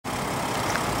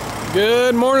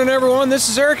Good morning, everyone. This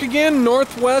is Eric again,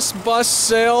 Northwest Bus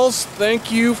Sales.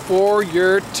 Thank you for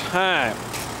your time.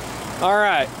 All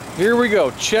right, here we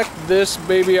go. Check this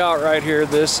baby out right here.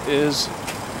 This is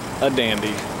a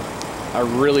dandy. I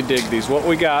really dig these. What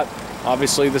we got,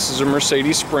 obviously this is a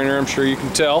Mercedes Sprinter, I'm sure you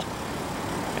can tell.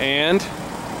 And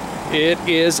it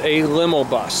is a limo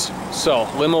bus. So,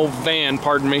 limo van,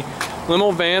 pardon me.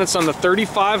 Limo van, it's on the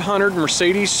 3500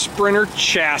 Mercedes Sprinter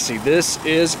chassis. This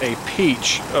is a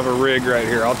peach of a rig right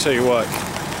here, I'll tell you what.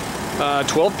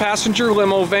 12 passenger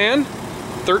limo van,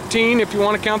 13 if you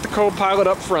want to count the co-pilot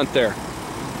up front there.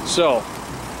 So,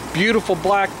 beautiful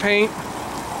black paint.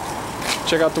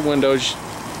 Check out the windows,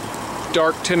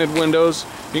 dark tinted windows.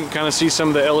 You can kind of see some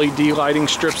of the LED lighting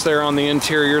strips there on the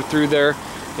interior through there.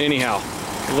 Anyhow,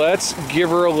 let's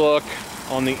give her a look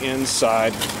on the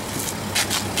inside.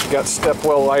 Got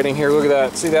stepwell lighting here. Look at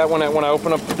that. See that when I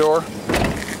open up the door?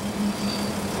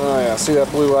 Oh yeah, see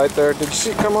that blue light there? Did you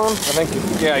see it come on? I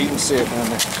think, yeah, you can see it down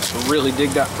there. I really dig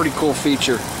that. Pretty cool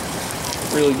feature.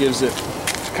 Really gives it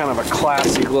kind of a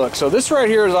classy look. So this right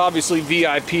here is obviously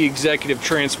VIP executive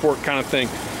transport kind of thing.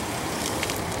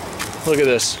 Look at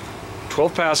this.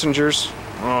 12 passengers.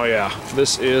 Oh yeah,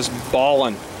 this is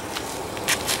ballin'.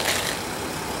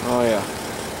 Oh yeah.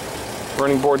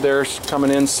 Running board there's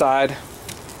coming inside.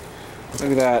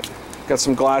 Look at that. Got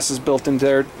some glasses built in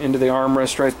there into the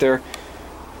armrest right there.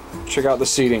 Check out the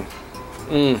seating.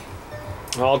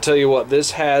 I'll tell you what,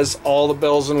 this has all the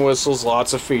bells and whistles,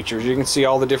 lots of features. You can see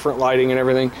all the different lighting and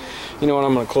everything. You know what,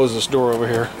 I'm going to close this door over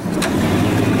here.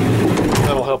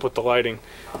 That'll help with the lighting.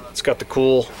 It's got the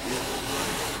cool,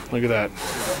 look at that.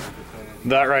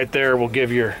 That right there will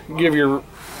give your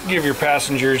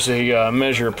passengers a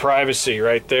measure of privacy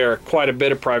right there. Quite a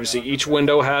bit of privacy. Each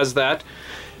window has that.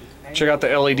 Check out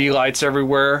the LED lights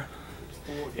everywhere.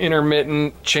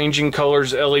 Intermittent, changing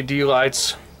colors LED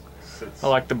lights. I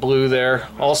like the blue there.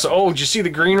 Also, oh, did you see the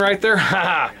green right there?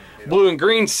 Haha, blue and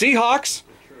green Seahawks.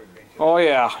 Oh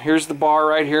yeah, here's the bar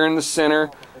right here in the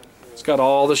center. It's got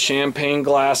all the champagne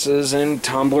glasses and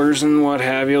tumblers and what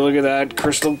have you. Look at that,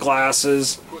 crystal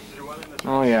glasses.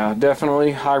 Oh yeah,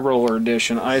 definitely high roller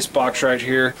edition. Ice box right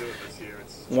here.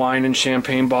 Wine and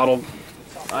champagne bottle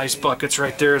ice buckets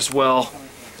right there as well.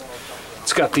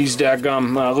 It's got these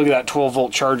daggum, look at that 12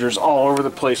 volt chargers all over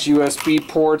the place. USB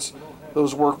ports,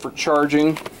 those work for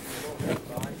charging.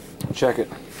 Check it.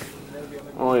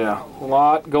 Oh yeah, a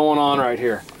lot going on right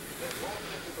here.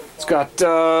 It's got,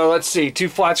 let's see, 2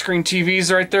 flat screen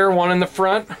TVs right there, one in the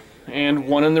front and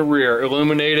one in the rear.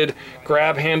 Illuminated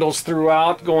grab handles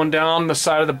throughout, going down the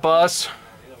side of the bus.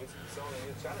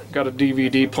 Got a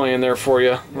DVD playing there for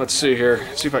you. Let's see here,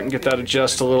 see if I can get that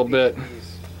adjust a little bit.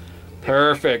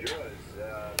 Perfect.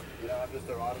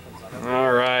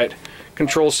 Alright,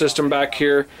 control system back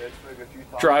here.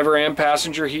 Driver and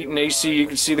passenger heat and AC. You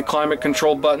can see the climate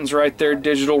control buttons right there.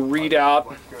 Digital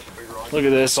readout. Look at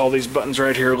this, all these buttons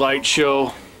right here. Light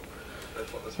show.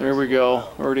 There we go.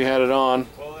 Already had it on.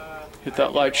 Hit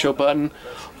that light show button.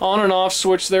 On and off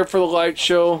switch there for the light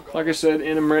show. Like I said,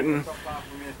 intermittent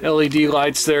LED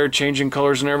lights there, changing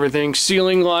colors and everything.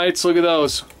 Ceiling lights, look at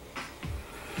those.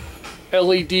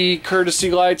 LED courtesy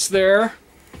lights there.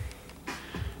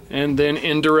 And then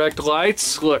indirect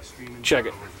lights. Look, check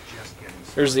it.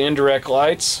 There's the indirect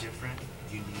lights.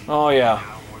 Oh yeah.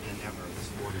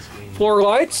 Floor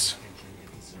lights.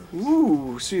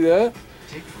 Ooh, see that?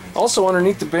 Also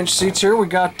underneath the bench seats here, we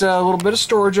got a little bit of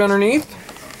storage underneath.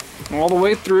 All the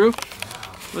way through.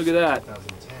 Look at that.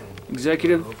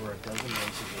 Executive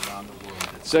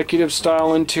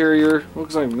style interior.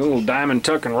 Looks like a little diamond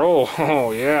tuck and roll.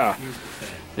 Oh yeah.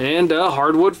 And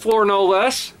hardwood floor no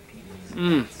less.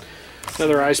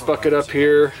 Another ice bucket up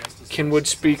here. Kenwood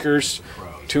speakers.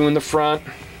 2 in the front,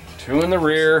 2 in the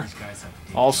rear.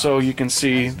 Also you can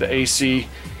see the AC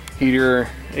heater,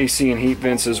 AC and heat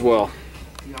vents as well.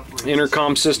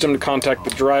 Intercom system to contact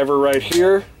the driver right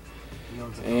here.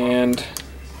 And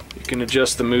you can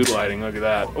adjust the mood lighting. Look at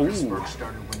that.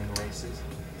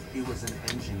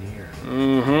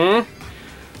 Ooh.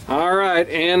 Alright,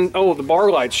 and oh, the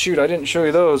bar lights. Shoot, I didn't show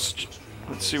you those.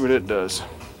 Let's see what it does.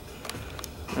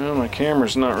 Well, my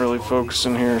camera's not really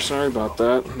focusing here. Sorry about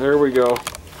that. There we go.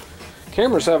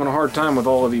 Camera's having a hard time with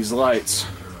all of these lights.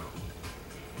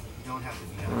 Oh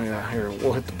yeah, here,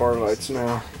 we'll hit the bar lights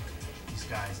now.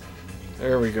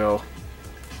 There we go.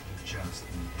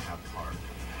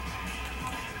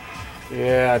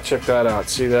 Yeah, check that out.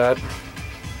 See that?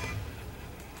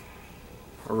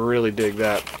 I really dig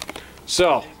that.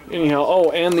 So, anyhow,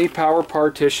 oh, and the power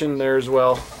partition there as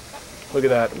well. Look at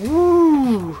that.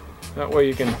 Woo! That way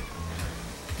you can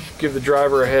give the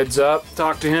driver a heads up,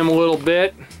 talk to him a little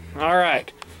bit. All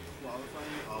right.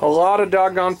 A lot of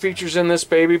doggone features in this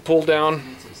baby. Pull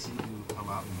down.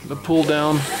 The pull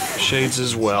down shades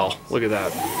as well. Look at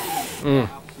that.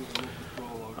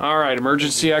 All right,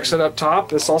 emergency exit up top.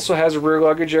 This also has a rear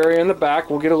luggage area in the back.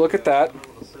 We'll get a look at that.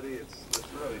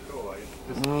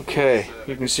 Okay,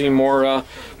 you can see more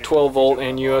 12 volt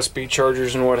and USB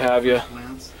chargers and what have you.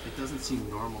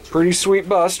 Pretty sweet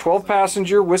bus. 12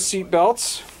 passenger with seat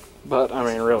belts. But I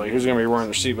mean, really, who's gonna be wearing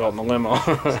their seatbelt in the limo?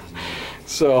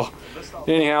 So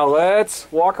anyhow, let's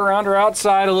walk around her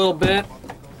outside a little bit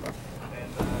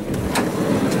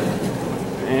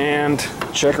and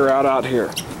check her out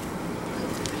here.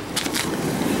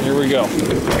 Here we go.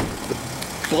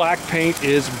 The black paint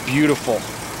is beautiful.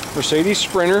 Mercedes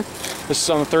Sprinter. This is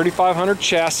on the 3500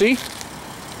 chassis.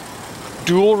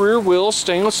 Dual rear wheels,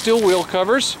 stainless steel wheel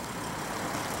covers.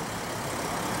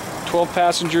 12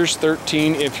 passengers,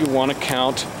 13 if you want to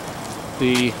count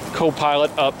the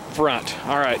co-pilot up front.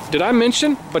 All right, did I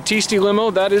mention Battisti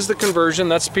Limo? That is the conversion.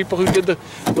 That's the people who did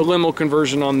the limo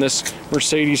conversion on this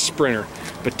Mercedes Sprinter.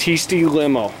 Battisti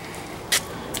Limo.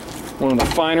 One of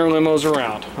the finer limos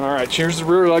around. All right, here's the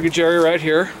rear luggage area right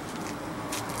here.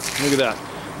 Look at that.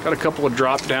 Got a couple of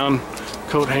drop down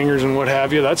coat hangers and what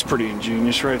have you. That's pretty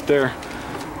ingenious right there.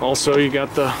 Also, you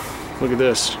got the, look at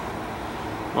this.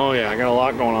 Oh yeah, I got a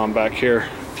lot going on back here.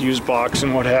 Fuse box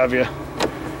and what have you.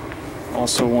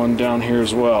 Also one down here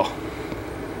as well.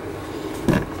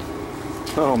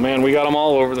 Oh man, we got them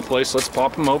all over the place. Let's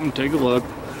pop them open, take a look.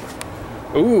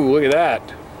 Ooh, look at that.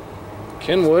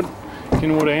 Kenwood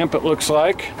amp it looks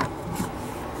like.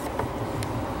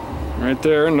 Right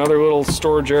there, another little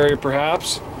storage area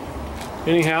perhaps.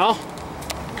 Anyhow,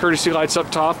 courtesy lights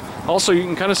up top. Also, you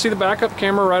can kind of see the backup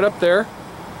camera right up there.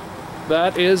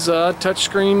 That is a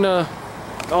touchscreen.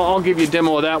 I'll give you a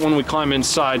demo of that when we climb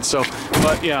inside. So,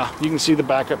 but yeah, you can see the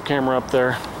backup camera up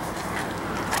there.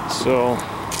 So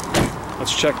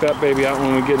let's check that baby out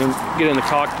when we get in the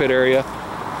cockpit area.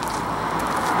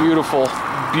 Beautiful,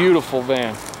 beautiful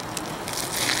van,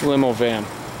 limo van.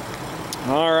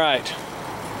 All right.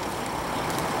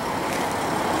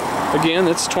 Again,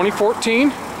 it's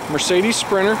 2014 Mercedes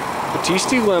Sprinter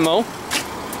Battisti Limo.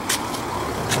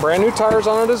 Brand new tires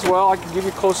on it as well. I can give you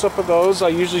a close-up of those. I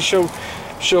usually show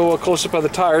a close-up of the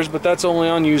tires, but that's only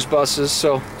on used buses.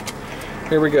 So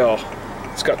here we go.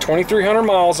 It's got 2,300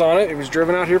 miles on it. It was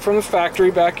driven out here from the factory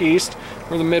back east,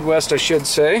 or the Midwest, I should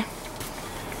say.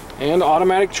 And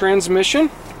automatic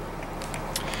transmission.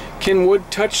 Kenwood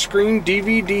touchscreen,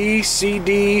 DVD,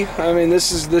 CD. I mean,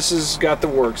 this is got the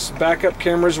works. Backup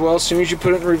camera as well. As soon as you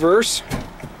put it in reverse,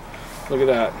 look at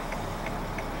that.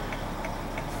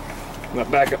 That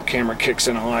backup camera kicks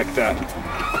in. I like that.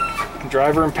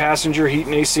 Driver and passenger heat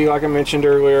and AC, like I mentioned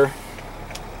earlier.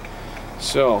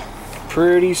 So,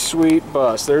 pretty sweet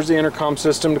bus. There's the intercom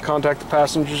system to contact the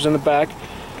passengers in the back.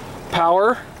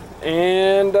 Power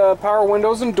and power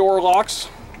windows and door locks.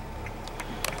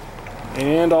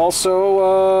 And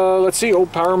also, let's see,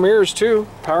 power mirrors too.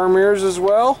 Power mirrors as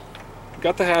well.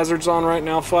 Got the hazards on right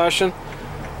now flashing.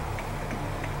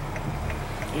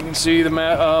 You can see the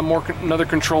another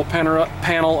control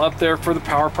panel up there for the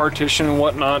power partition and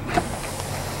whatnot.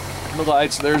 The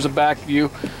lights, there's a back view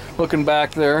looking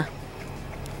back there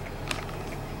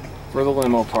for the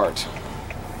limo part.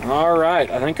 All right,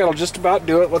 I think that'll just about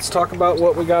do it. Let's talk about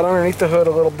what we got underneath the hood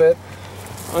a little bit.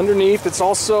 Underneath, it's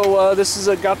also it's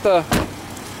got a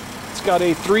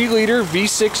 3-liter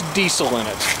V6 diesel in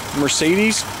it.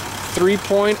 Mercedes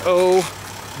 3.0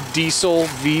 diesel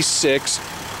V6.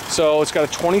 So it's got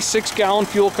a 26-gallon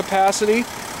fuel capacity,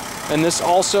 and this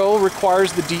also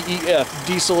requires the DEF,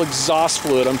 diesel exhaust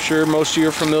fluid. I'm sure most of you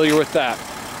are familiar with that.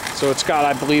 So it's got,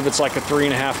 I believe it's like a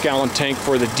 3.5-gallon tank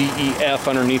for the DEF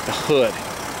underneath the hood.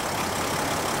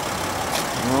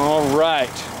 All right.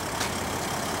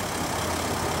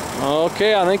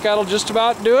 Okay, I think that'll just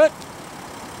about do it.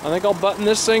 I think I'll button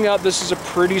this thing up. This is a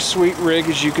pretty sweet rig,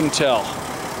 as you can tell.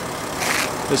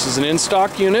 This is an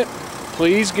in-stock unit.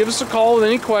 Please give us a call with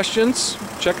any questions.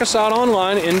 Check us out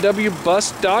online,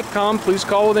 nwbus.com. Please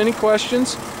call with any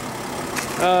questions.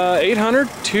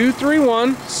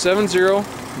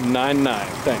 800-231-7099.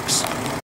 Thanks.